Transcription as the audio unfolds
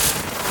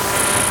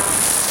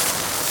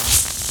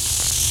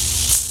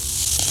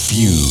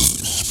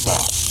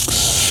FuseBox.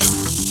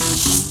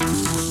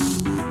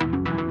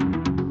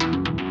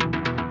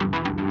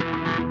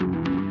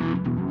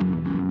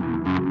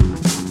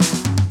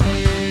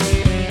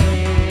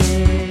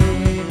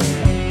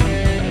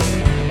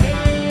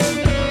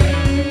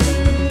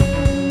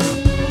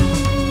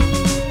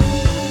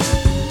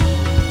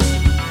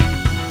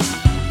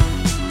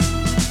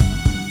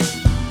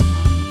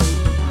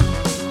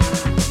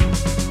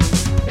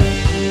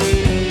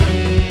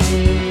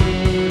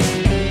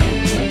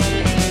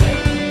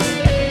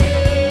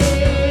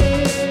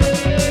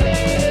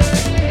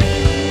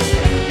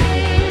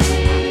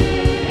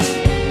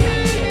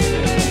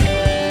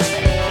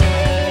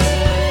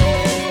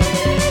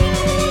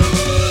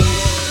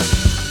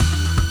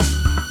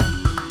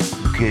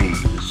 Okay,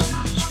 this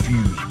is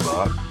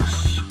FuseBox,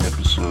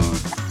 episode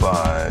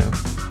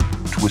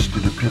 5,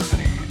 Twisted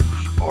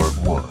Epiphanies, part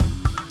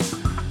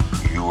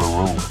 1. You are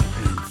rolling.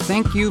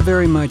 Thank you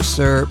very much,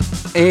 sir.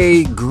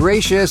 A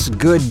gracious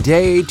good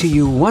day to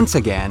you once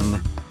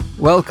again.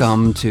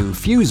 Welcome to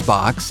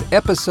FuseBox,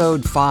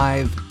 episode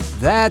 5.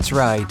 That's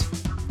right,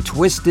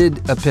 Twisted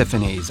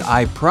Epiphanies.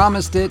 I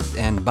promised it,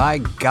 and by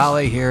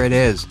golly, here it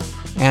is.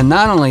 And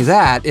not only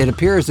that, it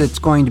appears it's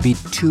going to be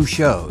 2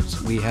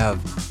 shows. We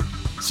have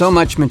so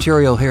much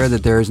material here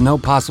that there is no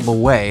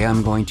possible way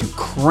I'm going to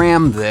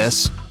cram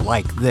this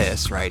like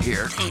this right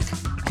here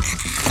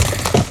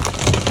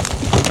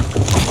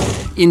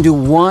into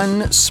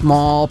one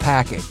small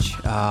package.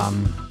 I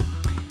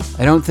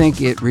don't think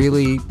it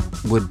really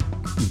would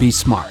be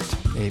smart.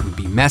 It would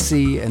be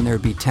messy and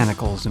there'd be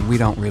tentacles, and we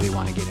don't really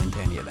want to get into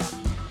any of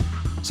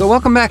that. So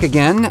welcome back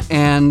again,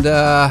 and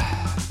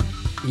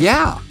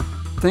yeah,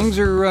 things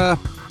are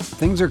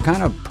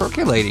kind of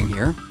percolating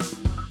here.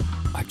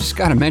 I've just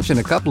got to mention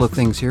a couple of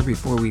things here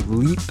before we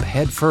leap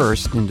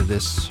headfirst into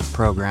this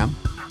program.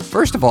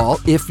 First of all,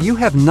 if you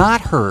have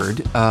not heard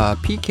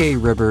PK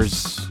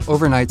Rivers'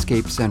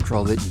 Overnightscape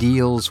Central that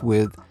deals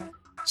with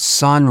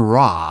Sun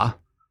Ra,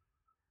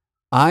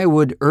 I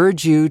would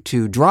urge you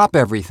to drop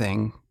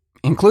everything,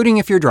 including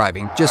if you're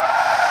driving. Just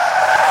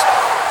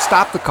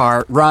stop the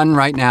car, run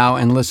right now,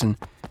 and listen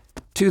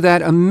to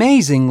that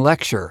amazing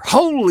lecture.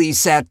 Holy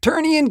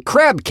Saturnian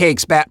crab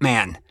cakes,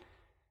 Batman!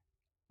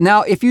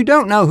 Now, if you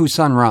don't know who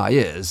Sun Ra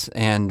is,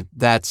 and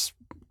that's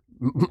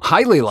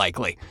highly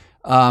likely,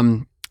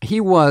 he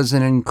was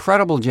an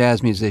incredible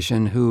jazz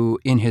musician who,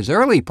 in his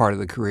early part of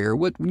the career,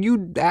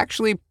 you'd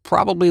actually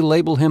probably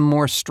label him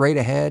more straight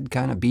ahead,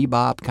 kind of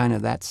bebop, kind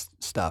of that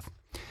stuff.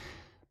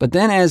 But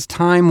then as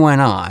time went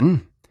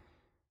on,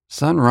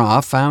 Sun Ra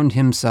found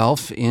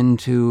himself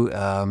into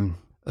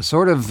a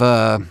sort of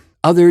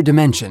other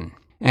dimension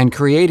and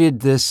created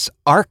this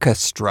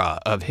orchestra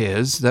of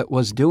his that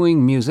was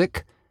doing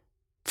music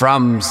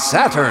from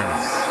Saturn.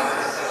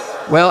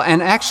 Well,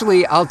 and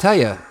actually, I'll tell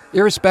you,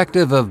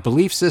 irrespective of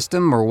belief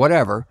system or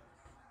whatever,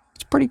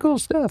 it's pretty cool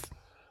stuff.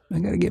 I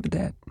got to give it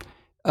that.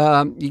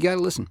 You got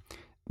to listen.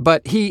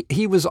 But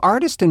he was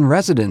artist in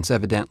residence,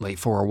 evidently,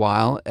 for a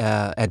while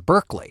at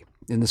Berkeley.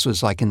 And this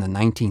was like in the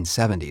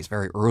 1970s,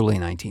 very early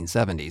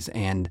 1970s.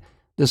 And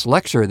this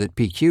lecture that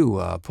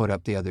PQ put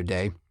up the other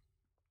day,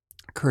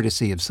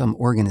 courtesy of some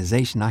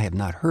organization I have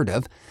not heard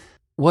of,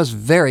 was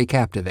very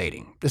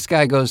captivating. This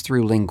guy goes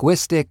through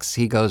linguistics.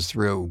 He goes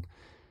through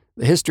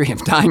the history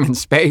of time and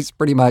space,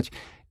 pretty much.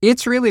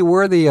 It's really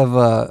worthy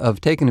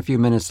of taking a few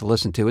minutes to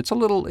listen to.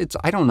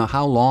 I don't know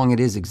how long it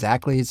is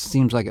exactly. It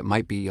seems like it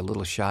might be a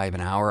little shy of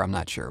an hour. I'm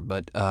not sure,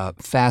 but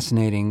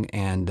fascinating.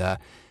 And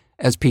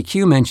as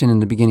PQ mentioned in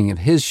the beginning of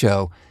his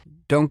show,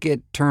 don't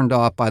get turned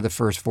off by the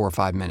first 4 or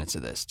 5 minutes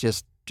of this.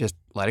 Just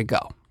let it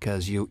go,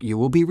 because you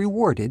will be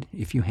rewarded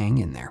if you hang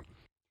in there.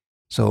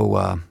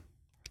 So,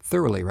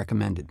 thoroughly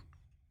recommended.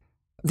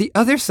 The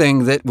other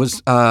thing that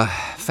was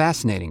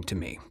fascinating to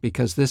me,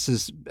 because this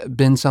has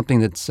been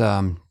something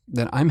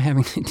that I'm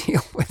having to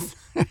deal with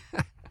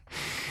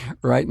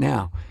right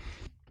now.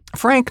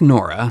 Frank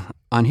Nora,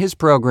 on his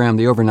program,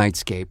 The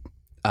Overnightscape,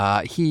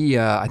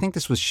 I think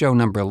this was show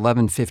number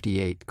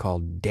 1158,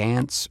 called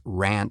Dance,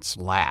 Rants,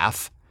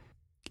 Laugh.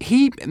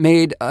 He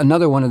made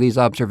another one of these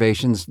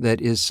observations that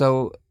is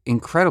so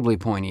incredibly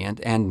poignant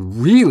and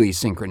really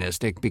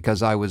synchronistic,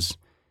 because I was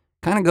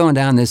kind of going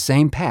down this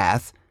same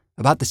path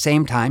about the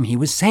same time he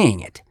was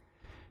saying it.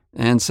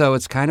 And so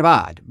it's kind of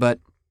odd. But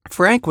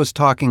Frank was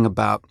talking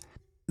about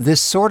this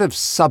sort of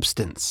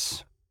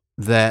substance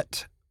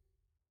that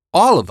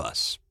all of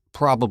us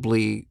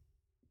probably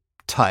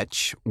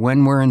touch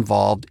when we're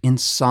involved in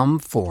some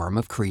form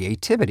of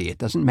creativity. It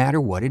doesn't matter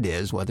what it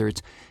is, whether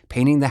it's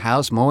painting the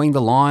house, mowing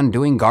the lawn,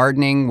 doing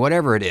gardening,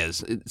 whatever it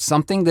is. It's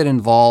something that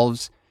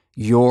involves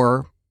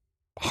your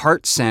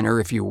heart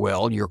center, if you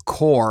will, your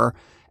core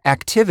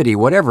activity,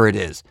 whatever it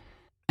is.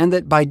 And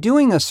that by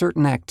doing a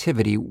certain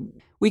activity,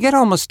 we get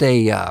almost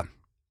a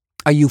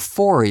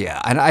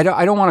euphoria. I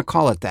don't want to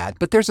call it that,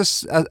 but there's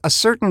a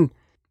certain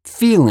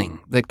feeling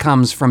that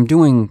comes from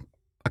doing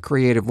a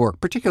creative work,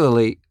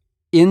 particularly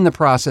in the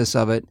process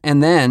of it.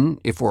 And then,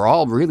 if we're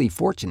all really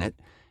fortunate,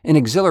 an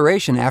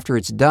exhilaration after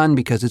it's done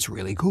because it's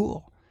really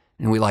cool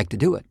and we like to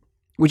do it.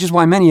 which is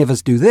why many of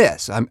us do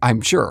this,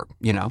 I'm sure,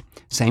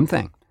 same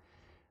thing.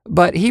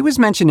 But he was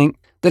mentioning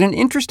that an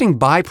interesting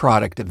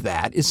byproduct of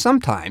that is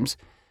sometimes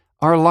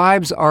our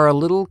lives are a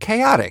little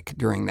chaotic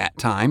during that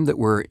time that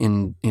we're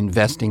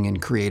investing in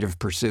creative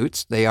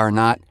pursuits. They are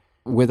not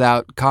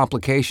without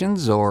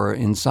complications or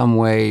in some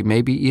way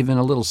maybe even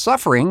a little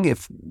suffering,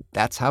 if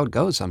that's how it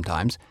goes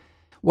sometimes.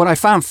 What I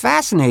found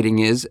fascinating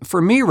is, for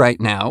me right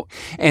now,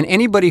 and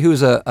anybody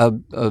who's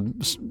an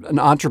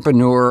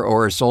entrepreneur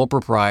or a sole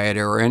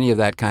proprietor or any of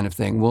that kind of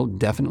thing will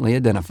definitely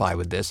identify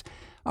with this,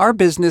 our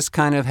business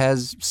kind of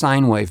has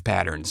sine wave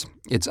patterns.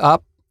 It's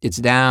up, it's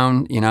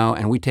down,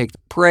 and we take the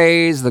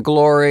praise, the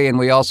glory, and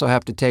we also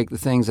have to take the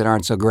things that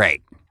aren't so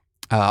great,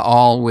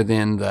 all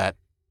within that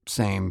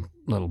same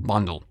little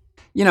bundle.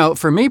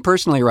 For me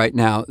personally right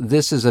now,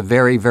 this is a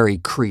very, very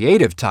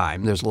creative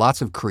time. There's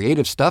lots of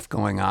creative stuff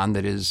going on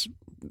that is,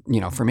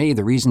 for me,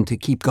 the reason to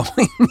keep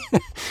going.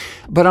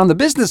 But on the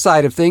business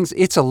side of things,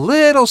 it's a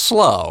little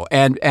slow.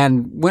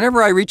 And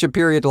whenever I reach a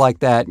period like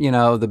that,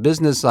 the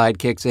business side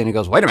kicks in and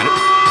goes, wait a minute.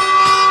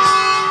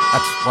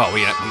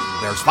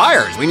 There's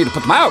fires. We need to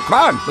put them out.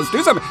 Come on, let's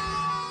do something.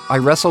 I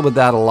wrestle with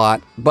that a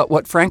lot. But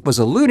what Frank was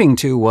alluding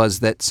to was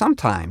that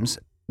sometimes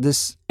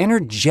this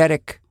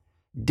energetic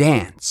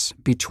dance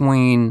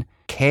between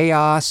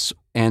chaos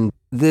and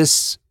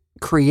this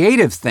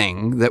creative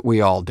thing that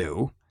we all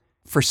do,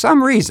 for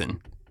some reason,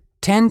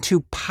 tend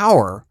to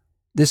power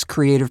this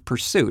creative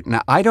pursuit.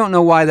 Now, I don't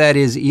know why that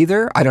is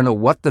either. I don't know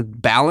what the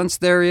balance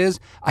there is.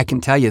 I can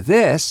tell you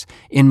this,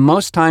 in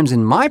most times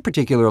in my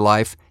particular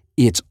life,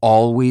 it's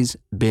always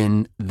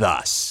been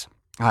thus.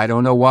 I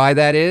don't know why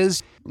that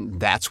is.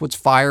 That's what's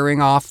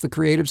firing off the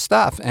creative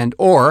stuff.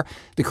 Or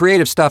the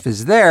creative stuff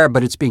is there,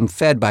 but it's being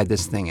fed by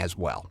this thing as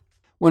well.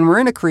 When we're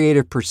in a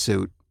creative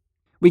pursuit,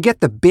 we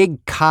get the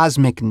big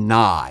cosmic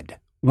nod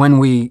when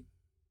we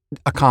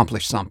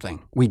accomplish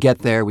something. We get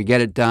there, we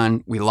get it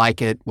done, we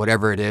like it,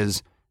 whatever it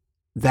is.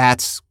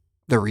 That's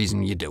the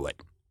reason you do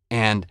it.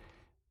 And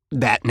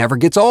that never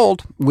gets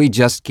old. We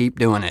just keep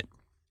doing it.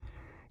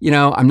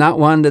 I'm not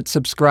one that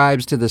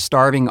subscribes to the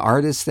starving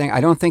artist thing.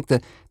 I don't think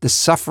the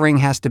suffering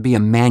has to be a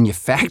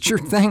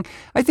manufactured thing.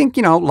 I think,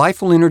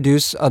 life will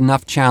introduce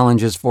enough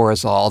challenges for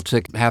us all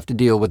to have to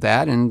deal with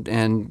that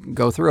and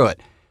go through it.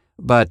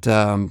 But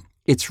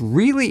it's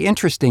really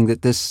interesting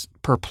that this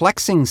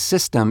perplexing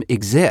system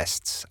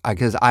exists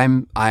because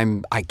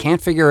I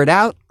can't figure it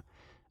out.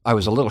 I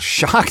was a little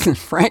shocked that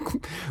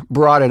Frank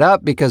brought it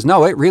up because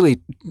no, it really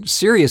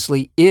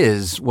seriously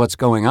is what's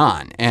going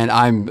on. And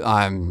I'm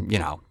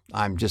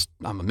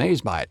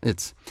amazed by it.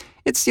 It's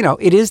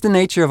it is the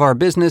nature of our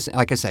business.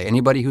 Like I say,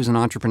 anybody who's an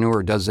entrepreneur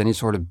or does any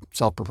sort of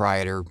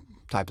self-proprietor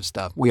type of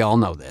stuff, we all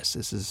know this.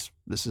 This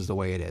is the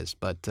way it is.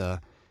 But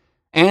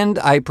and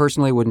I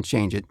personally wouldn't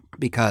change it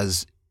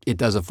because it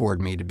does afford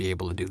me to be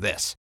able to do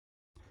this.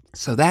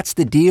 So that's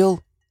the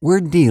deal we're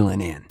dealing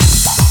in.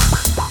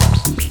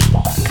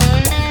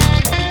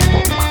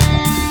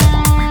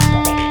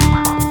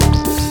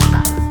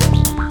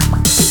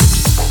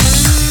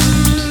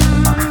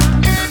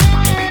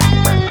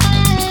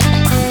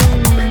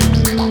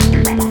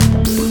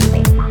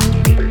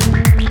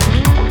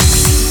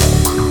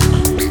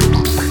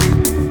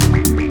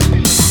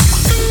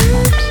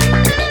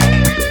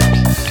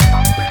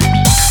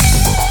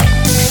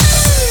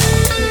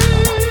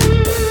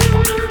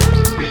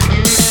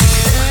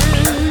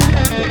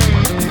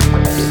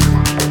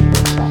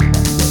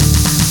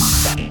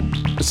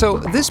 So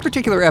this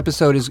particular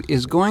episode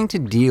is going to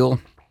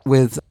deal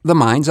with the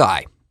mind's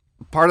eye.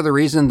 Part of the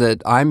reason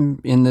that I'm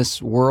in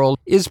this world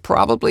is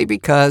probably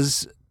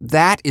because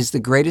that is the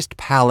greatest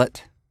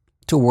palette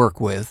to work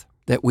with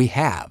that we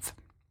have.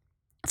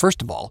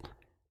 First of all,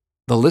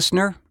 the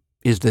listener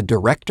is the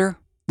director,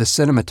 the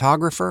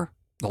cinematographer,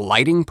 the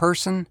lighting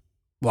person,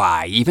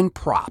 why, even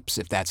props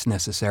if that's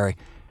necessary.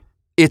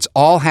 It's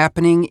all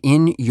happening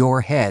in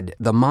your head,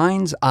 the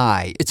mind's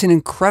eye. It's an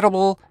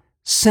incredible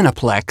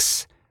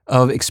cineplex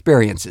of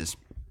experiences.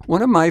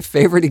 One of my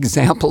favorite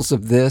examples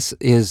of this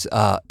is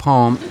a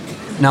poem.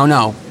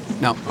 No.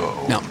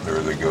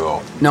 There they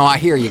go. No, I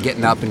hear you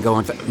getting up and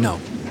going. No.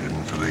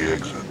 Heading for the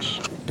exits.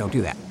 Don't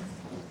do that.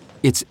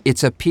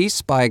 It's a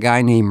piece by a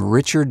guy named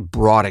Richard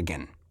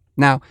Brautigan.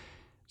 Now,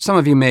 some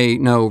of you may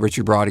know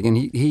Richard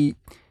Brautigan.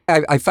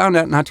 I found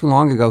out not too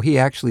long ago he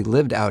actually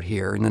lived out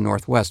here in the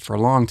Northwest for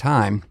a long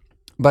time.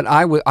 But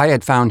I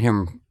had found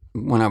him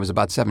when I was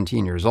about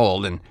 17 years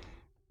old, and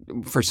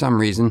for some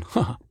reason,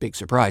 big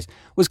surprise,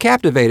 was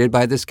captivated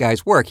by this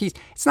guy's work.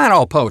 It's not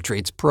all poetry.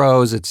 It's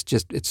prose. It's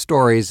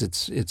stories.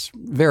 It's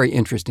very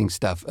interesting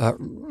stuff.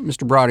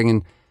 Mr.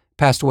 Brautigan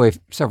passed away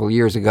several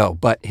years ago,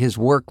 but his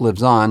work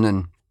lives on.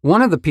 And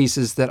one of the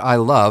pieces that I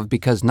love,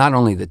 because not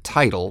only the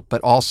title,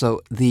 but also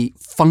the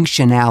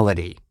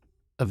functionality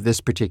of this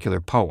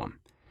particular poem,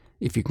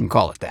 if you can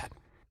call it that.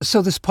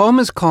 So this poem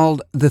is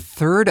called The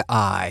Third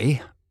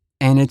Eye,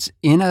 and it's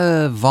in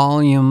a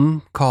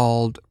volume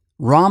called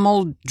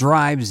Rommel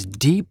Drives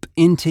Deep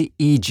into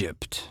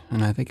Egypt,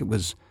 and I think it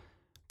was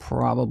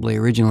probably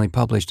originally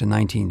published in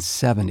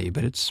 1970,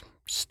 but it's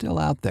still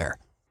out there.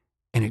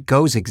 And it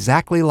goes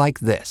exactly like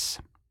this.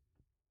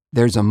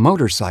 There's a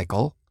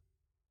motorcycle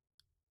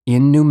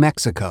in New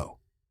Mexico.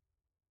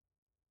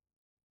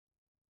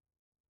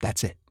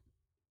 That's it.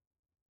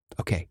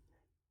 Okay.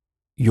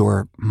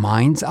 Your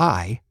mind's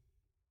eye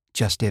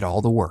just did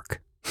all the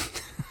work.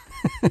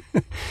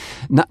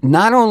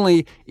 Not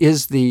only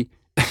is the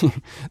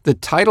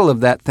title of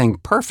that thing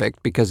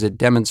perfect because it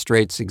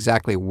demonstrates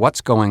exactly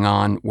what's going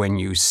on when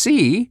you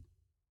see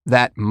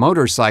that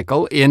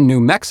motorcycle in New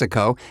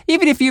Mexico.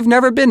 Even if you've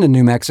never been to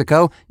New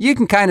Mexico, you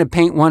can kind of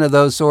paint one of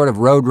those sort of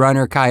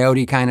Roadrunner,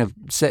 Coyote kind of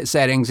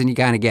settings and you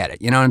kind of get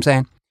it. You know what I'm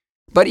saying?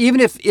 But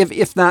even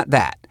if not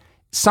that,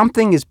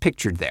 something is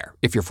pictured there.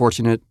 If you're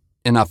fortunate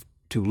enough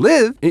to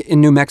live in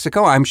New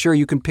Mexico, I'm sure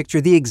you can picture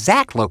the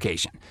exact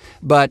location.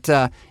 But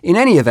in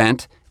any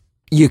event,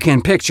 you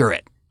can picture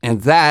it.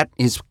 And that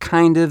is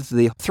kind of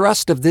the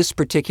thrust of this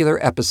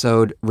particular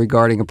episode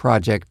regarding a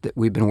project that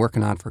we've been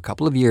working on for a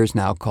couple of years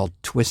now called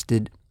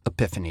Twisted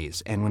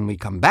Epiphanies. And when we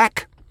come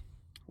back,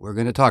 we're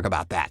going to talk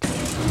about that.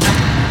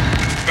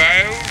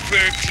 File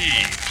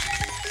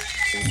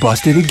 13.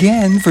 Busted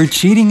again for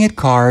cheating at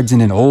cards in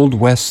an Old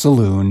West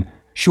saloon,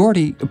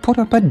 Shorty put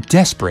up a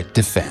desperate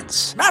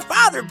defense. My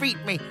father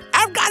beat me.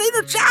 I've got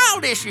inner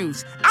child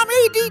issues. I'm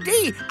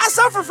ADD. I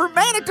suffer from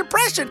manic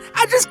depression.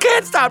 I just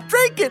can't stop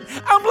drinking.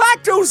 I'm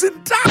lactose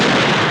intolerant.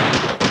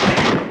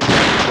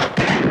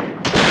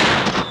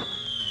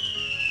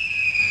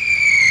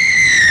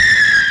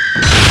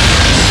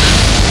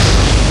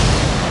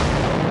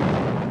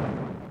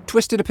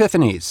 Twisted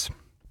Epiphanies.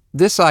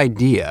 This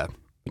idea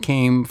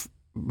came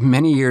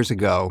many years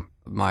ago.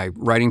 My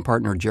writing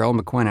partner, Gerald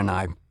McQuinn, and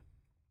I,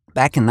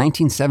 back in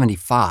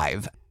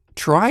 1975,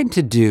 tried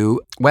to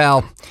do,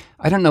 well,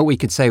 I don't know we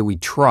could say we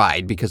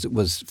tried because it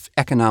was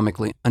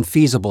economically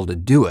unfeasible to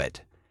do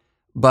it,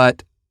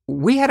 but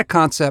we had a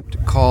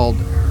concept called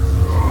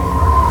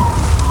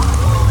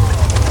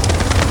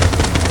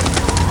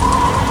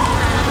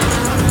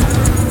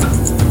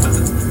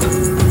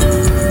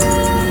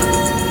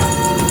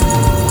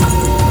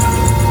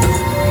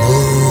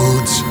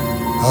Moods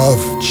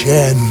of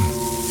Chen.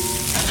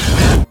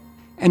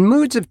 And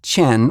Moods of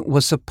Chen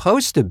was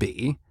supposed to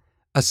be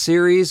a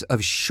series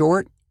of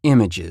short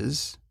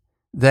images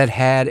that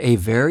had a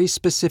very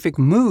specific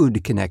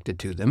mood connected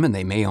to them, and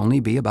they may only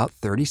be about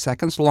 30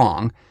 seconds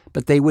long,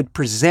 but they would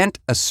present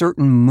a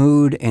certain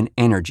mood and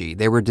energy.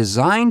 They were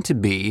designed to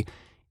be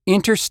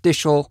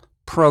interstitial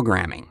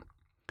programming,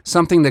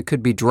 something that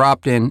could be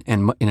dropped in,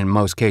 and in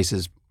most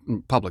cases,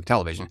 public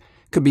television,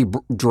 could be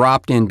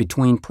dropped in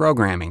between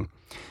programming.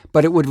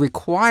 But it would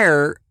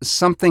require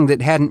something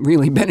that hadn't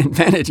really been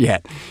invented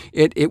yet.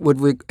 It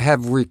would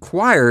have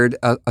required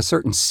a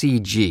certain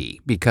CG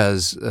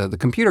because the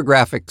computer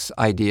graphics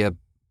idea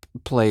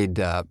played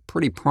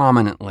pretty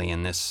prominently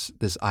in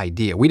this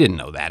idea. We didn't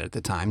know that at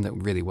the time. That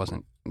really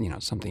wasn't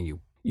something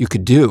you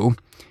could do.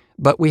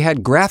 But we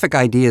had graphic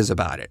ideas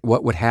about it,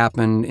 what would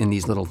happen in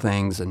these little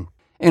things. And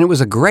it was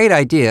a great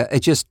idea.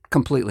 It's just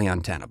completely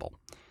untenable.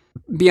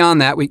 Beyond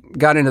that, we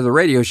got into the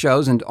radio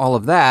shows and all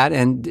of that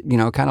and,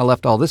 kind of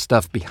left all this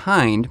stuff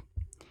behind.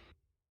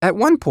 At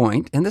one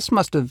point, and this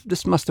must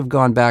have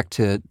gone back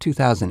to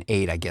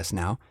 2008, I guess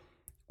now,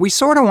 we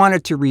sort of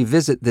wanted to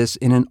revisit this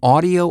in an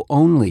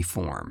audio-only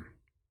form.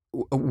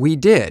 We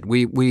did.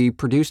 We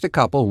produced a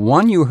couple.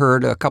 One you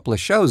heard a couple of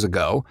shows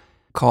ago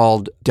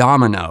called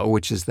Domino,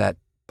 which is that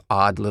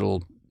odd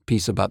little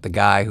piece about the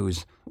guy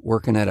who's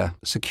working at a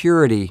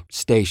security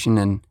station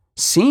and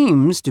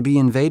seems to be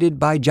invaded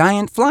by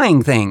giant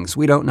flying things.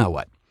 We don't know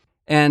what.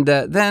 And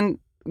then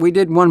we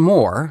did one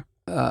more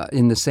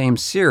in the same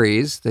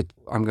series that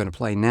I'm going to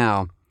play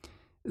now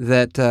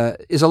that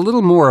is a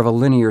little more of a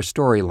linear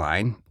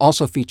storyline.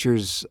 Also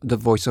features the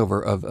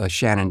voiceover of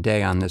Shannon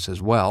Day on this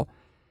as well.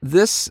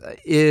 This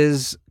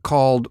is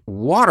called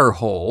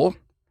Waterhole,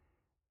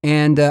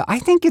 and I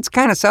think it's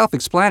kind of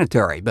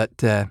self-explanatory, but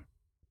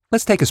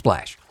let's take a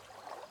splash.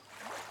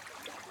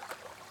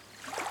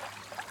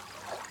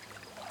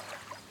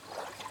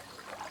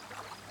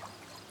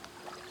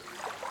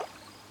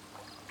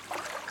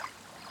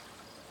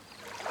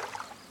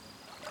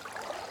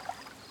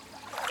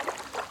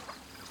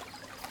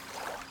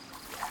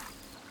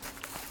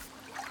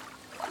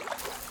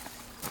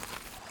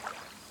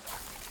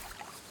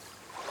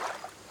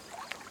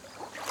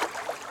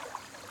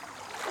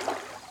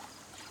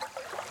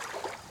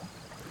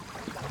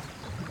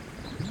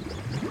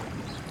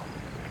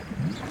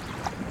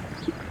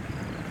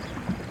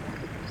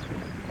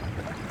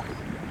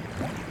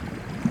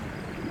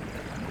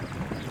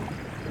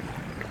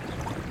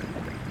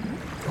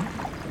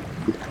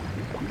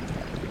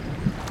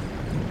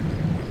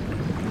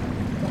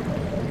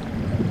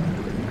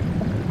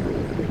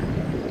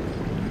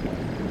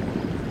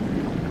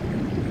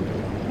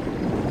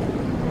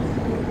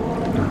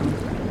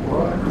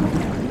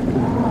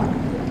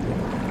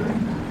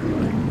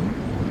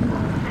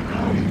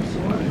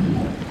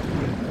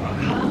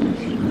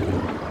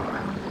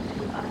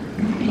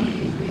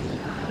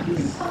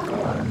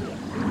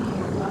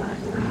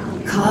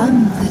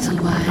 Come, little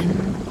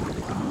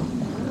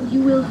one. You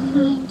will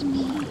find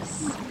me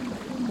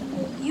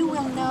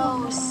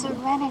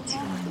I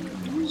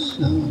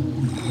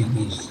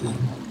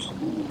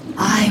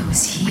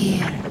was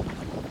here.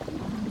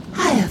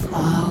 I have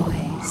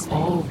always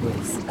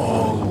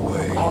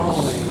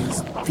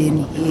been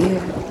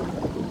here.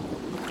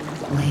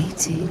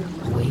 Waiting.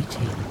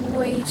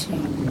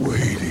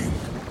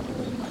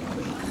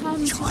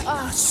 Come to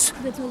us,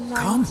 little light.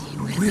 Come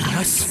with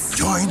us.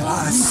 Join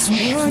us.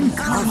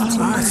 Come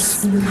to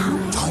us. Join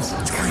us.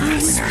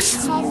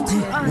 Come to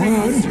us.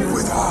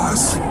 With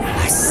us.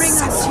 Bring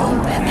us home.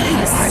 With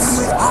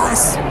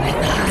us.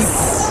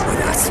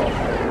 With us.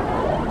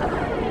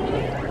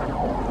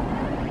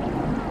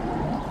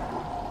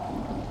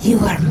 You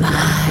are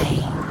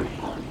mine.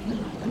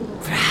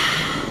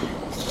 Proud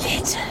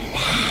little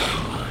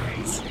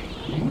light.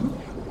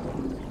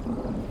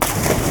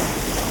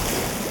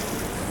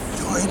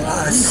 Join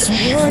us.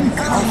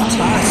 Come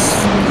to us.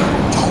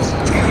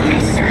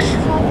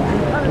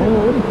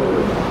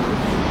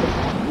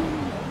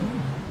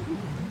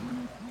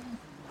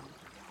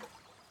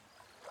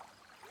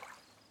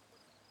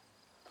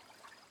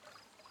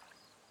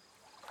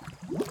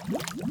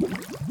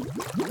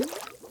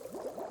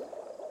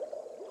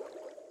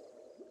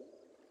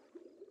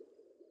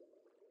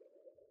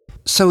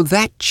 So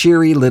that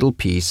cheery little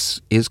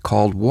piece is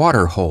called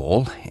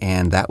Waterhole,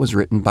 and that was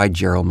written by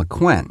Gerald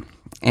McQuinn.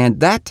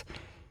 And that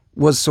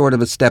was sort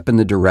of a step in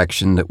the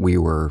direction that we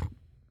were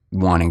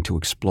wanting to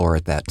explore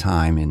at that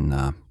time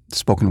in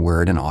spoken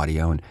word and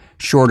audio, and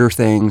shorter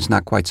things,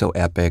 not quite so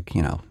epic,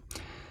 you know.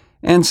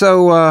 And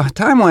so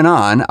time went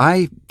on.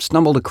 I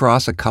stumbled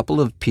across a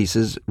couple of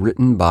pieces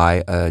written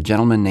by a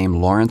gentleman named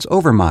Lawrence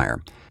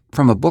Overmeyer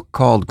from a book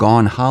called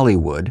Gone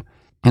Hollywood.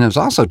 And I was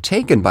also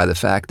taken by the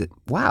fact that,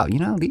 wow, you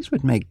know, these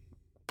would make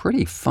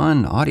pretty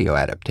fun audio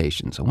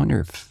adaptations. I wonder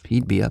if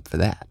he'd be up for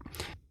that.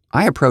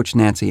 I approached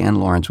Nancy and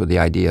Lawrence with the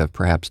idea of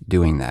perhaps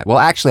doing that. Well,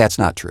 actually, that's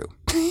not true.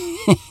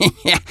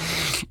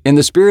 In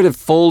the spirit of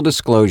full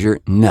disclosure,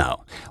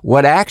 no.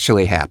 What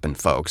actually happened,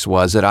 folks,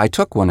 was that I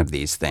took one of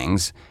these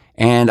things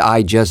and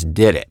I just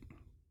did it.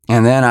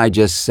 And then I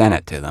just sent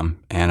it to them,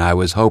 and I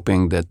was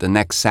hoping that the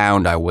next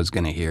sound I was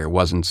going to hear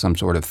wasn't some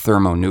sort of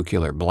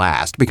thermonuclear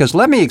blast. Because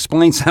let me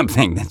explain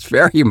something that's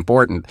very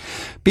important.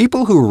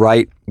 People who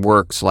write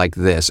works like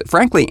this,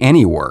 frankly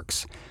any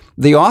works,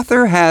 the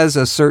author has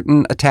a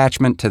certain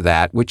attachment to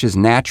that which is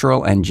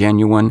natural and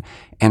genuine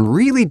and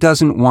really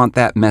doesn't want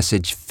that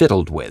message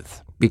fiddled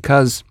with.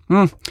 Because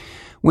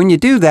when you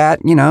do that,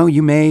 you know,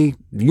 you may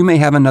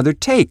have another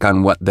take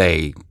on what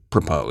they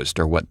proposed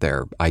or what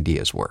their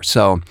ideas were.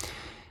 So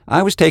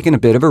I was taking a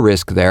bit of a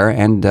risk there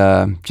and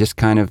just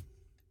kind of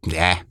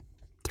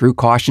threw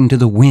caution to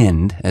the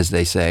wind, as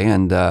they say,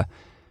 and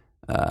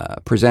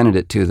presented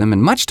it to them.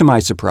 And much to my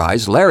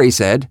surprise, Larry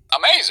said,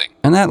 "Amazing!"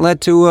 And that led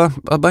to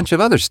a bunch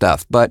of other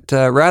stuff. But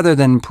rather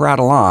than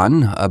prattle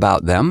on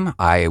about them,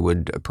 I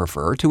would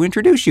prefer to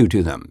introduce you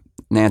to them,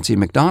 Nancy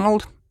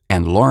McDonald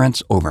and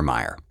Lawrence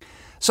Overmeyer.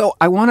 So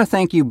I want to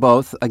thank you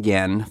both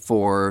again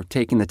for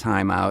taking the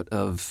time out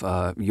of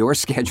your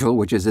schedule,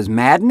 which is as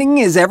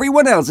maddening as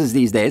everyone else's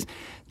these days,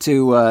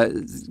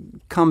 to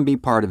come be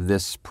part of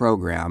this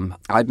program.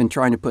 I've been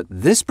trying to put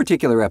this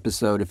particular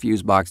episode of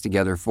FuseBox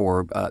together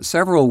for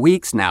several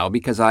weeks now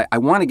because I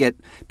want to get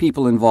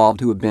people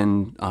involved who have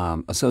been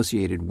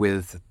associated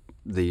with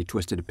the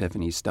Twisted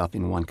Epiphanies stuff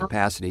in one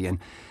capacity.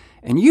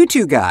 And you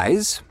two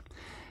guys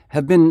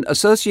have been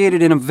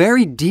associated in a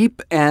very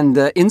deep and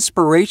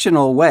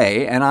inspirational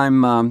way. And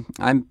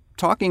I'm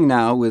talking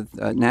now with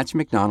Nancy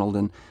McDonald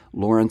and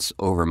Lawrence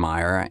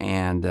Overmeyer.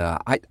 And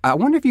I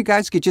wonder if you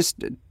guys could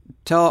just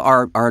tell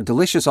our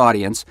delicious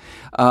audience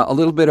a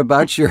little bit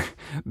about your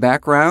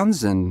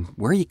backgrounds and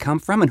where you come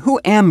from and who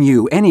am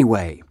you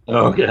anyway?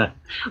 Okay.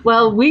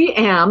 Well, we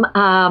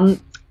am.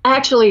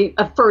 Actually,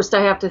 first,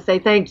 I have to say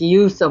thank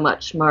you so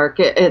much, Mark.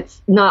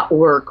 It's not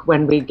work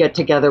when we get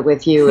together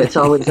with you. It's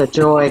always a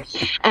joy.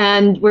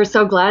 And we're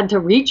so glad to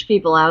reach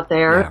people out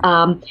there.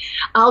 Yeah.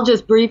 I'll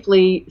just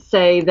briefly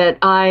say that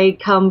I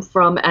come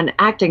from an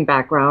acting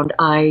background.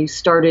 I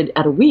started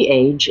at a wee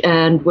age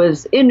and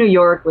was in New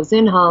York, was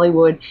in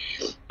Hollywood.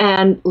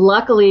 And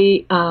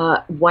luckily,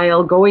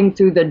 while going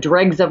through the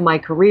dregs of my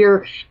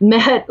career,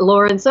 met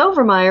Lawrence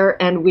Overmeyer,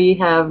 and we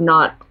have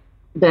not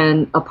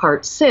been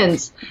apart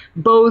since,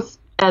 both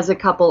as a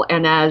couple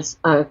and as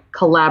a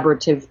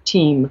collaborative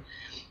team.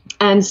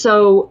 And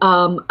so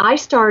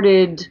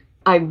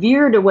I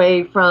veered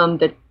away from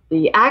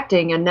the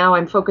acting, and now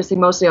I'm focusing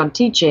mostly on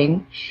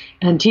teaching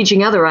and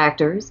teaching other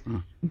actors,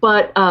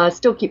 but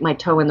still keep my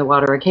toe in the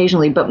water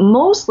occasionally. But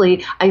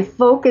mostly I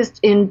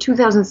focused in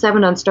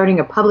 2007 on starting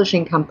a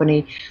publishing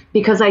company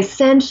because I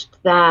sensed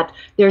that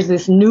there's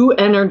this new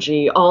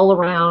energy all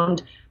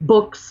around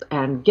books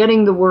and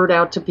getting the word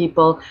out to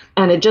people.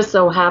 And it just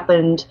so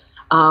happened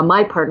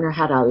my partner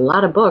had a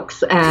lot of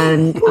books,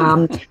 and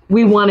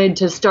we wanted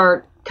to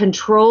start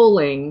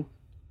controlling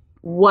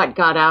what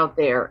got out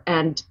there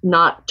and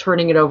not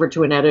turning it over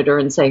to an editor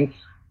and saying,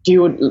 do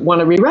you want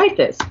to rewrite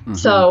this? Mm-hmm.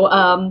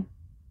 So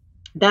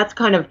that's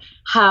kind of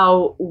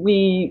how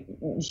we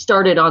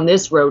started on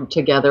this road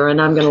together.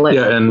 And I'm going to let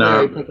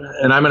Larry pick it up.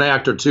 And I'm an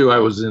actor too. I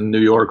was in New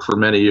York for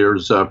many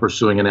years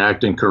pursuing an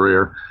acting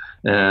career,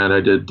 and I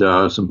did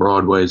some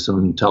Broadway,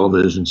 some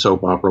television,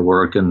 soap opera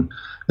work, and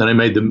then I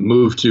made the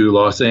move to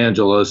Los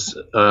Angeles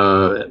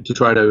to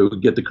try to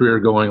get the career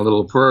going a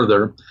little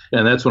further.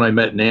 And that's when I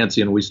met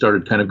Nancy, and we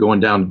started kind of going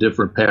down a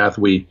different path.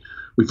 We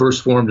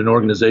first formed an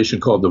organization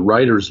called the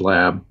Writers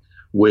Lab,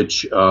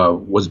 which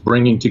was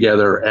bringing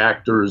together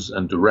actors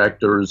and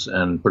directors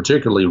and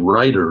particularly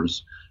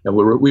writers. And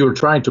we were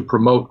trying to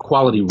promote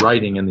quality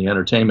writing in the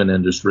entertainment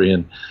industry.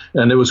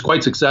 And it was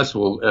quite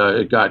successful.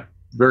 It got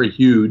very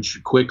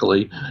huge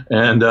quickly.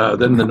 And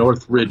then the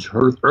Northridge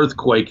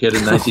earthquake hit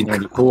in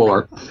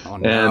 1994. Oh,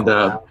 no. And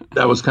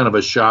that was kind of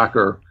a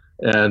shocker.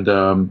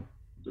 And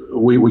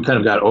we kind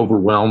of got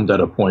overwhelmed at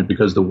a point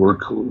because the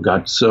work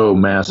got so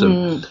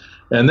massive.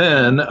 And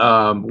then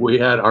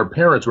our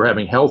parents were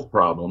having health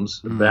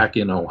problems back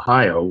in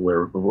Ohio,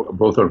 where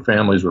both our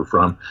families were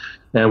from.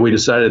 And we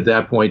decided at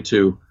that point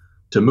to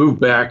move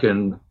back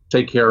and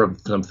take care of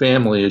some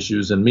family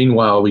issues. And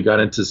meanwhile, we got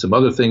into some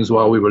other things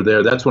while we were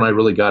there. That's when I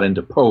really got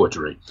into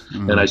poetry.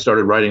 And I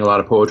started writing a lot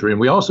of poetry.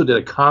 And we also did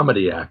a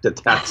comedy act at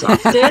that time.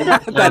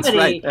 That's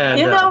right. And,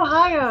 in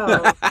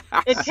Ohio.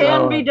 It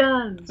can be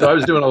done. So I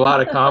was doing a lot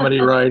of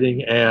comedy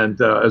writing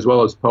and as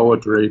well as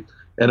poetry.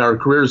 And our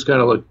careers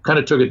kind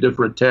of took a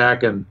different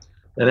tack, and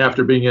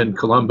after being in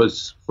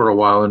Columbus for a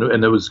while,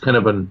 and it was kind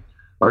of an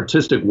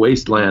artistic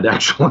wasteland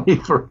actually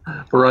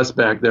for us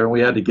back there, and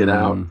we had to get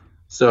out.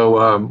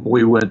 So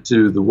we went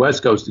to the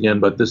West Coast again,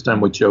 but this time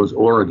we chose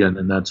Oregon,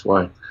 and that's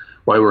why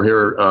we're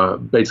here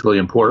basically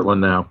in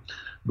Portland now.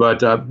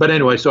 But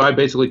anyway, so I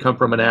basically come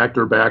from an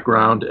actor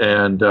background,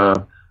 and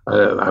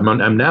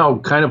I'm now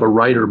kind of a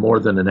writer more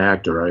than an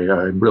actor.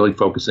 I'm really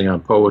focusing on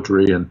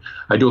poetry, and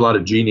I do a lot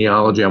of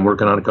genealogy. I'm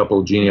working on a couple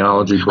of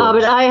genealogy books.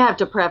 But I have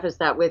to preface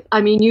that with,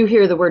 you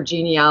hear the word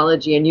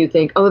genealogy and you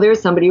think, oh,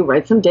 there's somebody who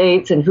writes some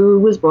dates and who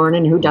was born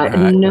and who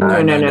died.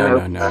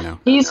 No.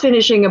 He's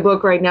finishing a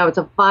book right now. It's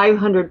a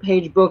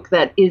 500-page book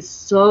that is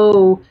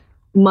so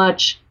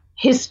much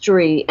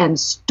history and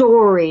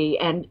story,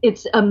 and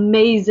it's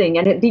amazing,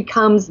 and it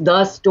becomes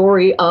the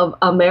story of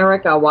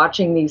America,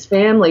 watching these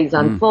families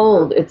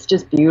unfold. It's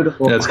just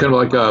beautiful. Yeah, it's kind of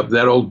like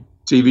that old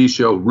TV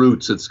show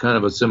Roots. It's kind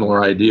of a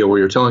similar idea where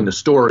you're telling the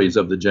stories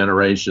of the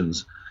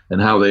generations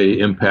and how they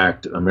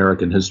impact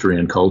American history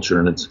and culture,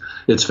 and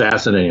it's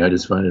fascinating. I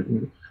just find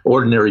it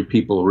ordinary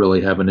people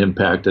really have an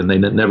impact, and they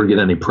never get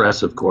any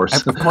press, of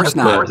course. Of course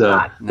not.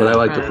 But I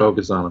like to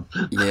focus on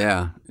them.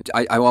 Yeah.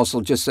 I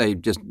also just say,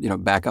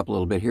 back up a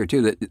little bit here,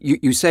 too, that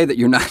you say that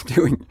you're not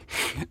doing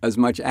as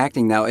much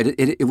acting now.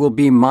 It will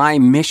be my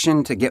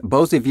mission to get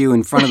both of you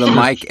in front of the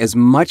mic as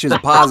much as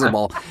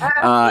possible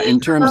in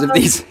terms of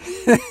these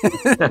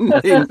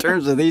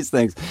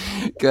things,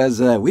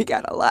 because we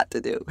got a lot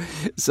to do.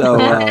 So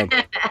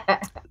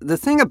the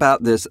thing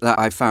about this that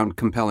I found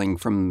compelling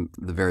from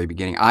the very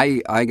beginning,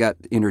 I got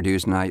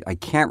introduced, and I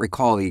can't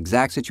recall the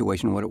exact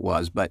situation, what it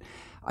was, but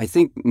I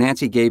think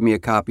Nancy gave me a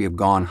copy of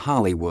Gone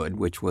Hollywood,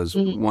 which was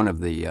one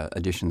of the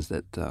editions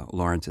that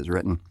Lawrence has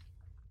written.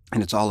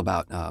 And it's all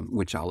about,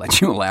 which I'll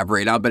let you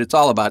elaborate on, but it's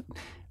all about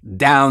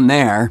down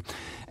there.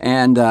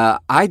 And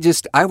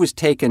I was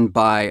taken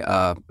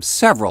by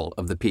several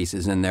of the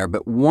pieces in there,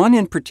 but one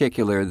in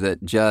particular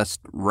that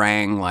just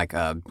rang like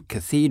a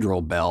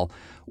cathedral bell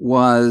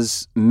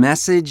was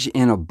Message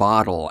in a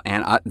Bottle.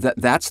 And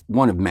that's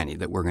one of many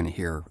that we're going to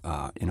hear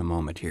in a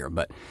moment here.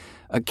 But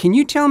can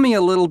you tell me a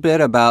little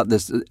bit about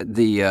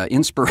the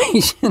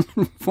inspiration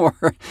for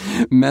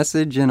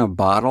Message in a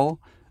Bottle?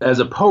 As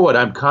a poet,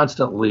 I'm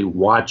constantly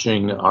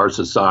watching our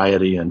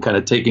society and kind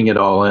of taking it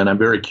all in. I'm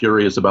very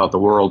curious about the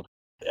world.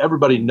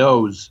 Everybody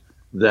knows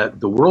that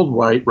the world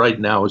right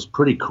now is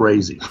pretty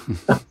crazy.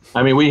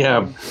 We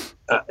have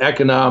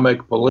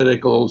economic,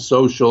 political,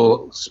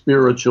 social,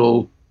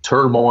 spiritual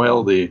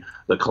turmoil. The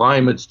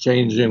climate's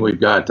changing.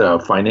 We've got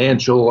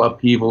financial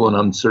upheaval and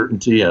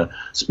uncertainty.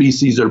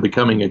 Species are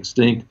becoming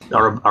extinct.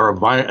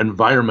 Our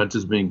environment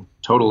is being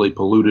totally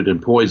polluted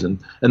and poisoned.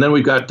 And then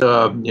we've got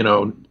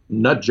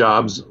nut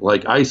jobs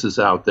like ISIS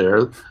out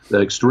there, the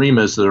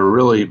extremists that are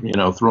really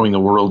throwing the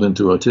world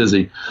into a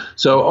tizzy.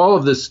 So all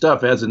of this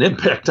stuff has an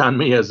impact on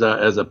me as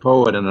a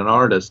poet and an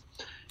artist.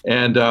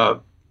 And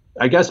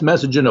I guess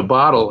Message in a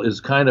Bottle is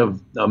kind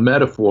of a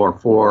metaphor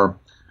for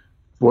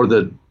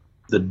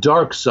the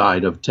dark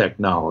side of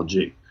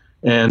technology.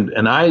 And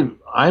I'm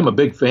a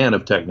big fan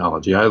of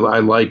technology. I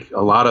like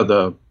a lot of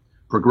the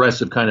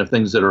progressive kind of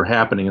things that are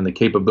happening and the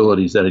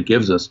capabilities that it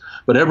gives us.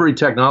 But every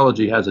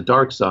technology has a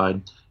dark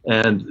side,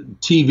 and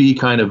TV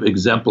kind of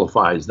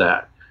exemplifies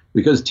that.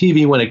 Because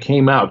TV, when it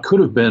came out, could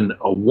have been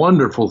a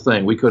wonderful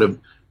thing. We could have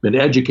been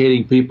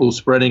educating people,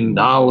 spreading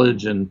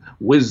knowledge and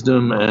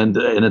wisdom, and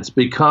it's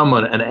become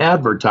an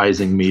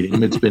advertising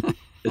medium.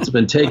 It's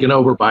been taken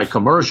over by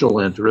commercial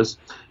interests,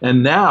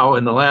 and now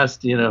in the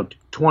last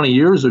 20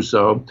 years or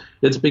so,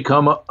 it's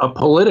become a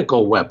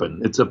political weapon.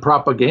 It's a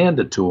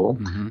propaganda tool,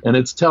 and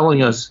it's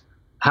telling us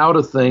how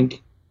to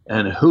think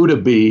and who to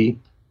be,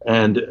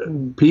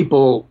 and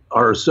people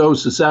are so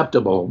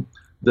susceptible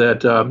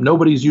that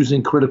nobody's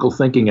using critical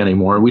thinking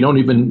anymore. We don't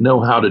even know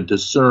how to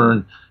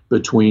discern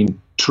between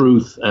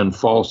truth and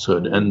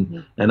falsehood,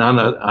 and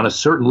on a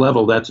certain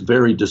level, that's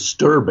very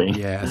disturbing.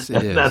 Yes,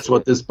 it is. That's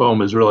what this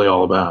poem is really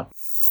all about.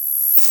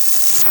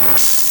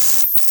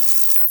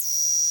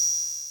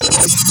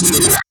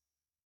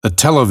 The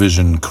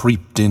television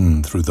creeped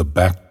in through the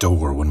back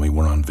door when we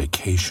were on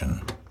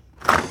vacation.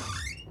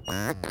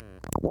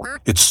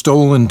 It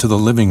stole into the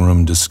living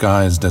room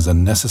disguised as a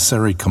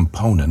necessary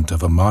component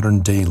of a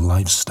modern-day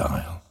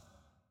lifestyle.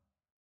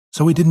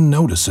 So we didn't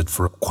notice it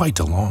for quite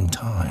a long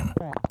time.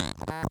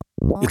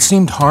 It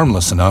seemed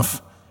harmless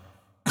enough,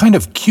 kind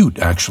of cute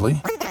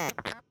actually,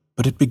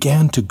 but it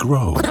began to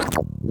grow.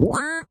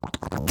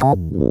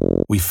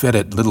 We fed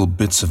it little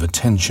bits of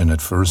attention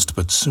at first,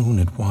 but soon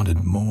it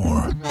wanted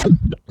more.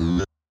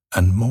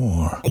 And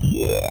more.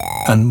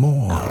 And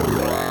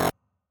more.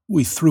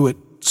 We threw it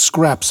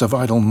scraps of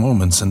idle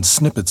moments and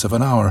snippets of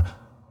an hour,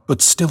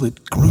 but still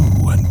it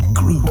grew and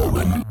grew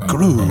and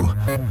grew,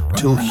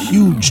 till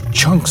huge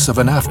chunks of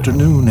an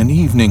afternoon and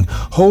evening,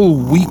 whole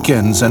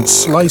weekends and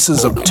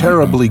slices of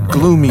terribly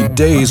gloomy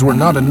days were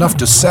not enough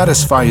to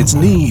satisfy its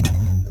need.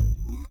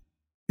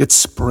 It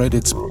spread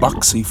its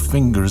boxy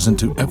fingers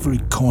into every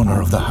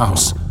corner of the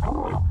house,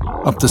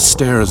 up the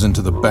stairs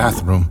into the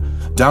bathroom,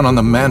 down on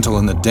the mantel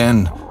in the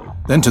den,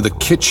 then to the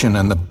kitchen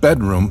and the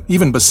bedroom,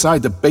 even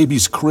beside the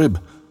baby's crib.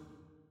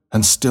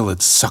 And still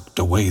it sucked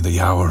away the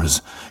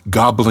hours,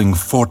 gobbling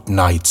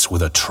fortnights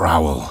with a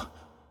trowel.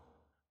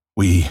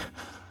 We,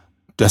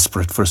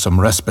 desperate for some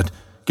respite,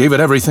 gave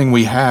it everything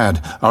we had,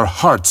 our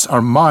hearts,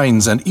 our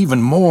minds, and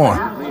even more.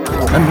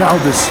 And now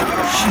this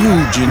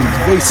huge,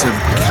 invasive,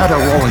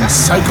 caterwauling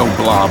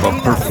psycho-blob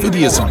of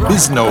perfidious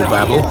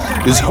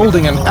biznobabble is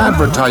holding an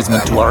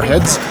advertisement to our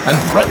heads and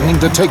threatening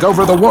to take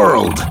over the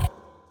world.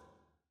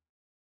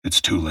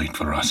 It's too late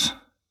for us.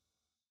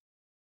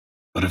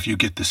 But if you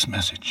get this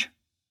message,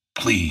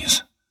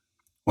 please,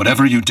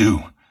 whatever you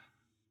do,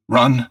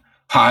 run,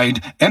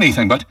 hide,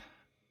 anything, but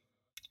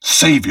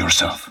save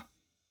yourself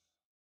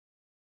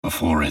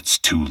before it's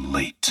too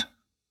late.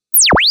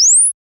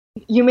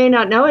 You may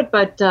not know it,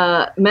 but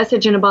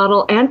Message in a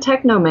Bottle and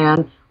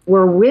Technoman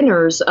were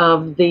winners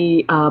of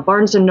the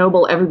Barnes &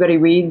 Noble Everybody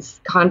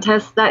Reads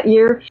contest that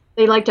year.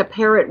 They like to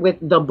pair it with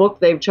the book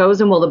they've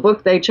chosen. Well, the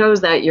book they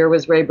chose that year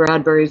was Ray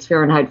Bradbury's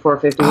Fahrenheit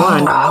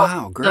 451. Oh,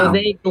 wow, great. So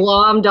they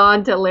glommed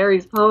on to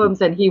Larry's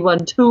poems, and he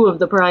won 2 of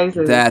the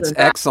prizes. That's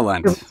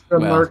excellent.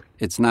 Well,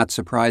 it's not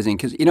surprising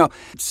because,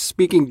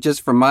 speaking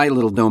just from my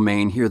little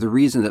domain here, the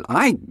reason that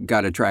I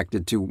got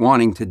attracted to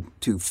wanting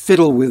to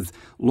fiddle with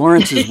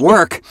Lawrence's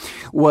work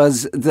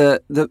was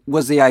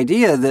the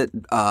idea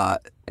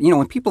that,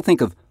 when people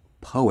think of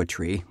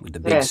poetry with the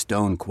big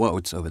stone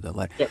quotes over the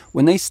letter,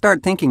 when they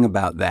start thinking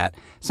about that,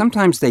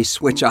 sometimes they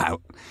switch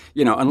out.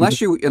 Unless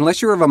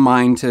you're of a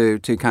mind to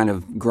kind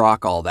of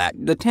grok all that.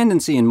 The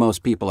tendency in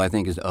most people, I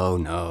think, is, oh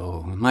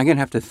no, am I going to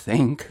have to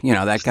think?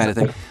 That kind of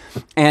thing.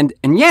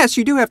 And yes,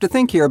 you do have to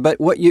think here. But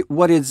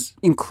what is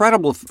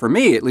incredible for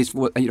me, at least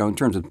in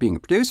terms of being a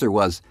producer,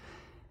 was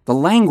the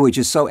language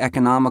is so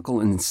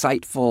economical and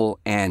insightful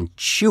and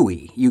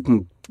chewy.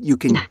 You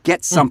can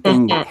get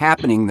something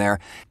happening there.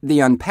 The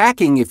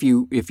unpacking, if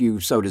you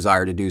so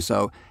desire to do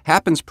so,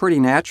 happens pretty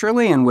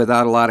naturally and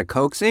without a lot of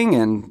coaxing,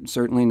 and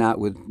certainly not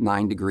with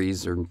 9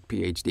 degrees or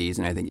PhDs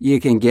and everything. You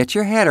can get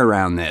your head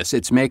around this.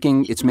 It's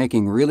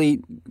making really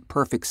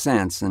perfect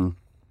sense, and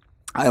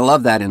I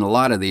love that in a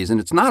lot of these.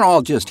 And it's not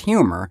all just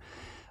humor.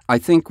 I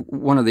think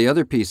one of the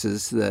other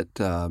pieces that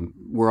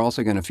we're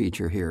also going to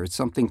feature here is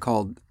something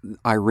called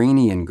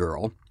Iranian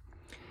Girl,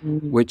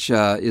 which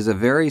is a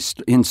very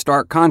in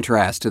stark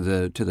contrast to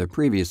the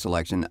previous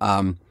selection.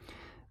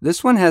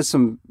 This one has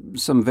some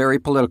very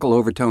political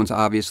overtones,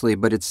 obviously,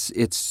 but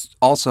it's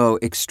also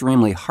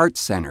extremely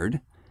heart-centered.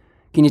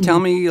 Can you tell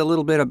me a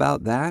little bit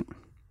about that?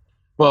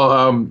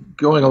 Well,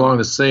 going along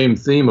the same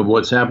theme of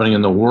what's happening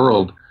in the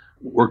world,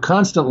 we're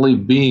constantly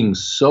being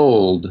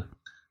sold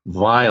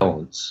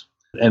violence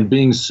and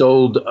being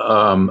sold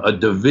a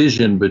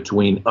division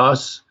between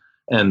us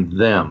and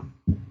them.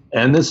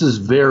 And this is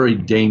a very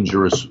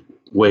dangerous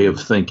way of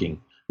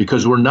thinking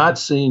because we're not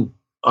seeing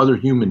other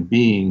human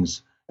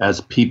beings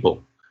as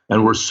people.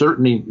 And we're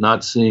certainly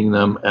not seeing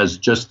them as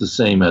just the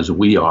same as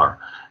we are.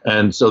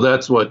 And so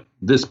that's what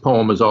this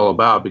poem is all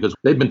about, because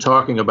they've been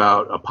talking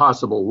about a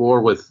possible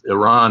war with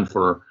Iran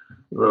for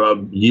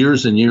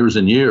years and years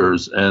and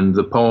years. And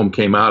the poem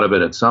came out of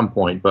it at some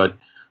point. But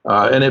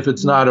and if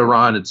it's not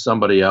Iran, it's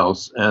somebody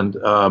else. And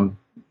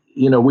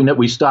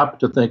we stop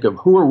to think of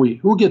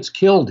who gets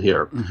killed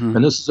here. Mm-hmm.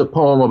 And this is a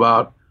poem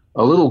about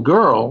a little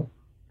girl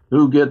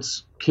who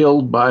gets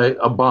killed by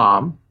a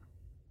bomb,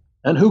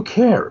 and who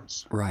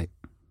cares? Right.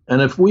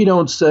 And if we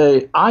don't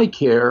say, I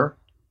care,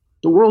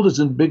 the world is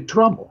in big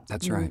trouble.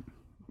 That's right.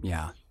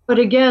 Yeah. But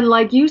again,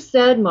 like you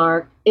said,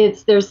 Mark,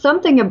 there's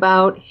something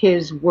about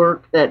his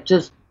work that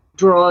just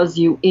draws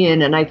you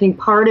in. And I think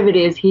part of it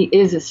is he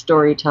is a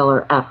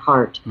storyteller at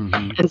heart.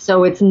 Mm-hmm. And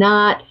so it's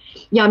not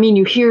I mean,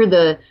 you hear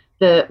the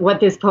what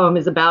this poem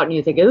is about, and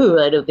you think, oh,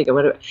 I don't think I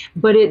want to.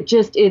 But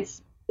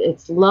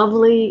it's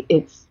lovely.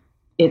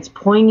 It's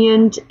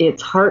poignant.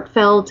 It's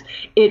heartfelt.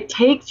 It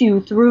takes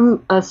you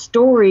through a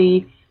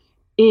story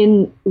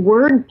in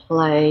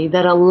wordplay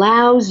that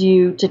allows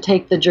you to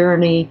take the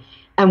journey.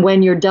 And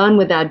when you're done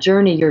with that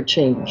journey, you're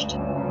changed.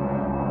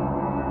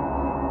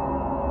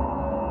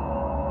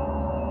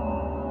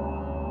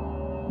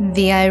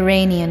 The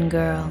Iranian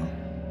Girl.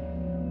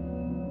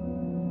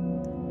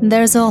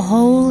 There's a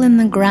hole in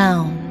the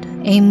ground,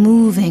 a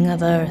moving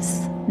of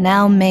earth,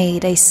 now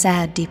made a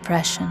sad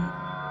depression,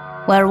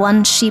 where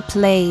once she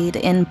played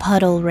in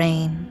puddle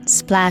rain,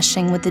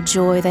 splashing with the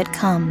joy that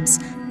comes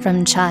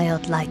from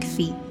childlike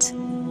feet.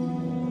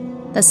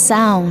 The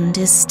sound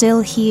is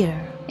still here,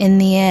 in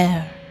the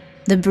air,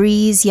 the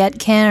breeze yet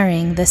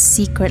carrying the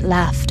secret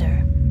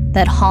laughter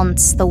that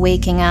haunts the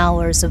waking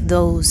hours of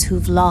those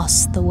who've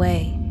lost the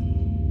way.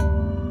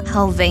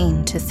 How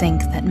vain to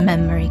think that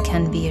memory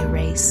can be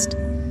erased.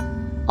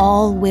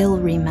 All will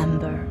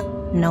remember,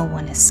 no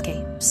one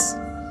escapes.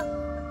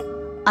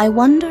 I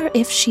wonder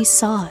if she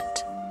saw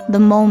it the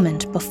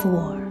moment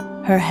before,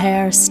 her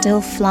hair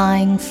still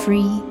flying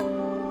free,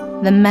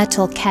 the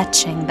metal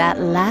catching that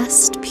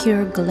last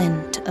pure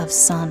glint of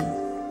sun.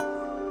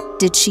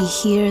 Did she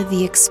hear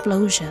the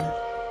explosion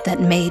that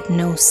made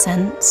no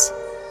sense?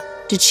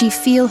 Did she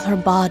feel her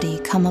body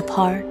come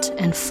apart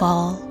and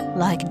fall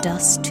like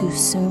dust too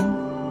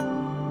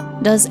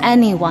soon? Does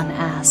anyone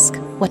ask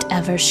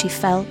whatever she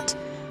felt,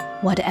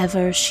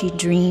 whatever she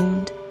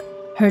dreamed?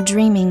 Her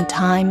dreaming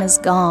time is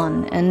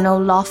gone, and no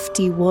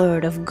lofty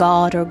word of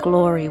God or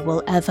glory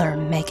will ever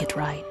make it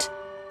right.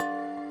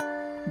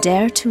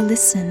 Dare to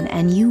listen,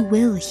 and you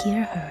will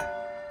hear her.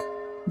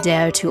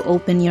 Dare to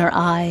open your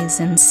eyes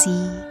and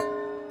see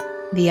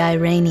the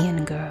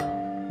Iranian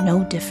girl,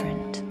 no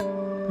different,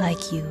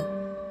 like you,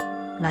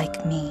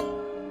 like me.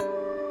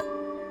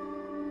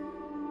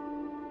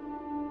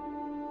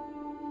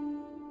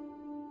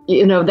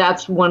 You know,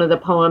 that's one of the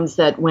poems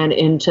that went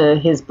into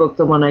his book,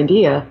 The One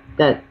Idea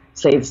That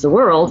Saves the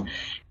World.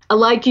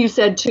 Like you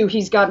said, too,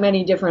 he's got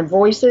many different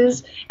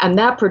voices. And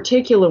that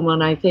particular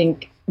one, I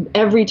think,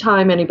 every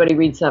time anybody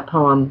reads that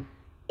poem,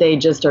 they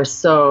just are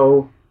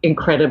so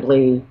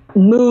incredibly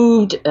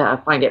moved,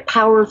 find it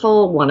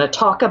powerful, want to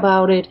talk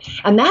about it.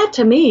 And that,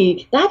 to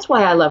me, that's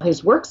why I love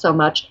his work so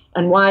much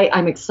and why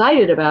I'm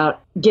excited about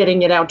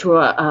getting it out to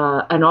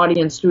an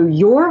audience through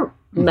your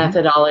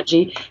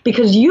methodology,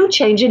 because you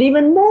change it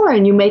even more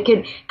and you make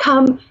it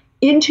come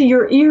into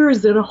your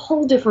ears in a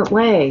whole different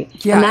way.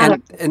 Yeah,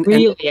 and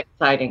really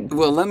exciting.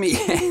 Well, let me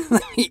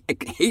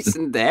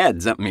hasten to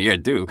add something here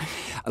too.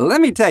 Let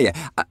me tell you,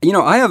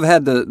 I have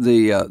had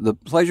the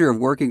pleasure of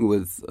working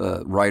with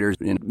writers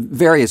in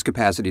various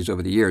capacities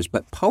over the years,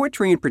 but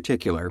poetry in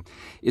particular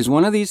is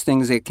one of these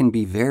things that can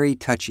be very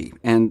touchy.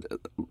 And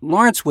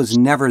Lawrence was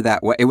never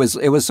that way. It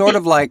was sort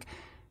of like,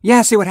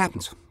 yeah, see what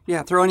happens.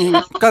 Yeah, throw anything.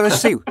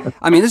 Let's see.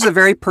 I mean, this is a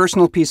very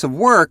personal piece of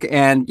work,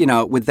 and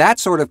with that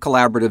sort of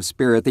collaborative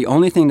spirit, the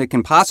only thing that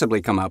can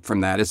possibly come up from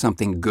that is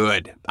something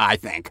good, I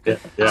think.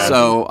 Yeah.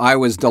 So I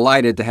was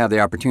delighted to have the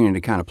opportunity to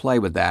kind of play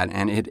with that,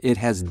 and it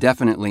has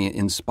definitely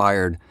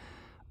inspired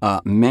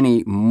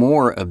many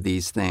more of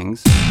these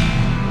things.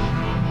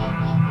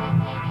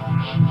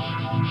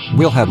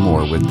 We'll have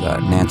more with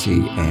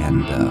Nancy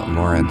and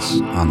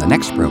Lawrence on the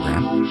next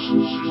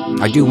program.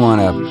 I do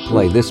want to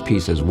play this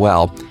piece as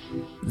well.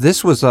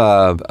 This was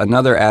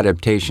another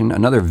adaptation,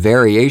 another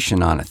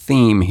variation on a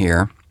theme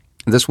here.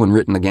 This one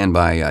written again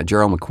by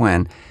Gerald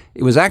McQueen.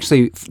 It was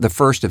actually the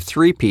first of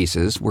three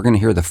pieces. We're going to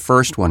hear the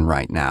first one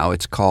right now.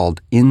 It's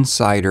called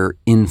Insider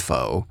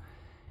Info.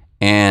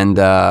 And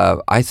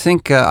I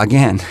think,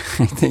 again,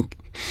 I think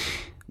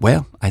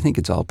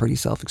it's all pretty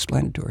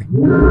self-explanatory.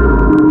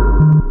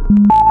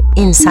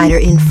 Insider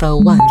Info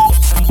 1,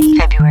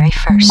 February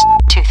 1st,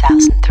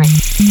 2003.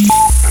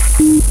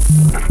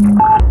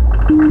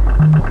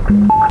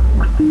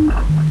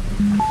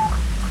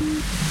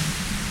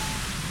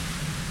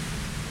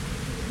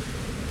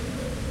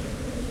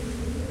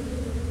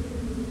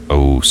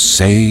 Oh,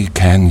 say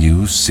can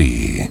you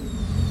see?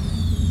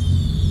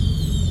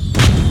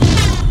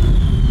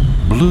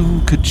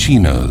 Blue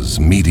Kachinas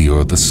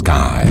meteor the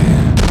sky.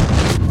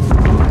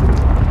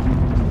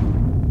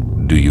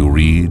 Do you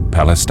read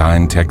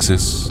Palestine,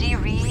 Texas? Do you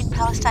read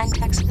Palestine,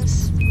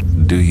 Texas?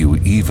 Do you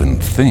even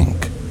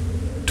think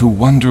to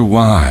wonder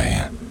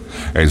why,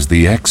 as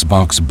the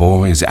Xbox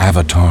boys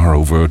avatar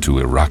over to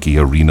Iraqi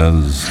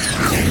arenas,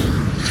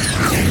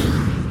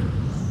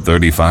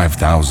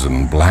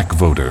 35,000 black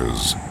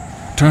voters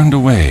turned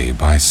away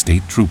by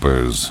state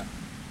troopers,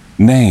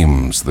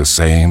 names the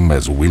same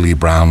as Willie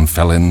Brown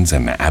felons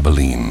in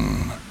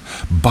Abilene,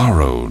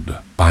 borrowed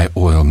by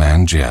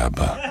oilman Jeb.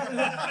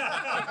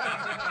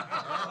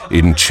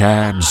 In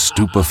Chad's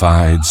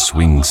stupefied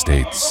swing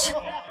states,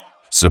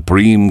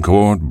 Supreme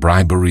Court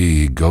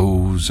bribery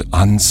goes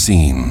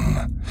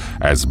unseen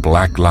as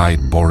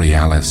blacklight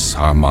borealis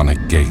harmonic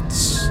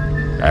gates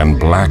and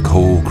black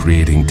hole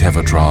creating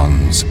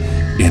tevatrons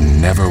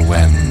in never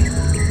when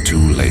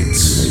too late.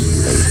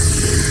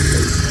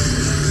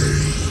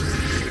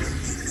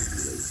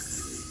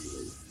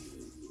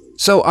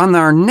 So on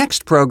our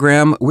next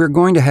program, we're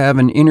going to have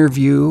an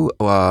interview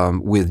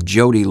with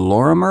Jody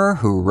Lorimer,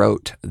 who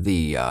wrote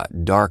the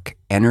Dark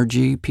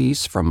Energy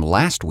piece from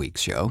last week's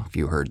show, if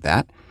you heard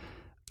that.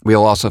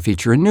 We'll also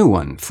feature a new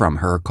one from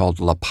her called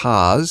La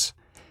Paz.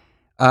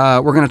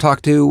 We're going to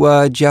talk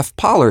to Jeff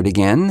Pollard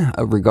again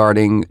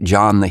regarding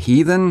John the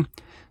Heathen.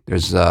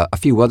 There's a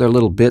few other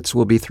little bits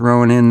we'll be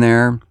throwing in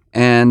there.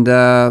 And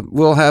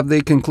we'll have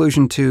the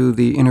conclusion to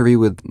the interview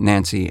with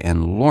Nancy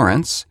and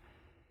Lawrence.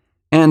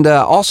 And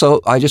also,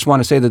 I just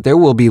want to say that there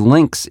will be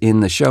links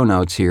in the show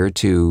notes here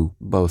to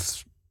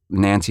both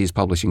Nancy's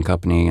publishing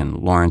company and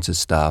Lawrence's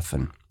stuff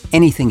and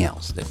anything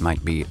else that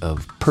might be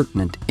of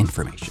pertinent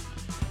information.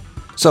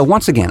 So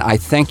once again, I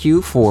thank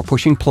you for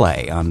pushing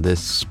play on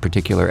this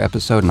particular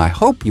episode, and I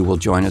hope you will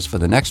join us for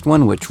the next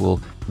one, which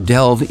will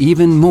delve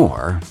even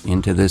more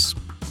into this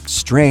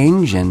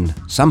strange and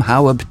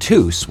somehow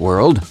obtuse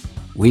world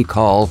we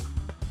call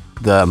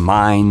the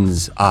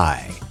mind's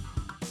eye.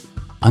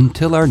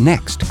 Until our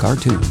next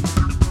cartoon.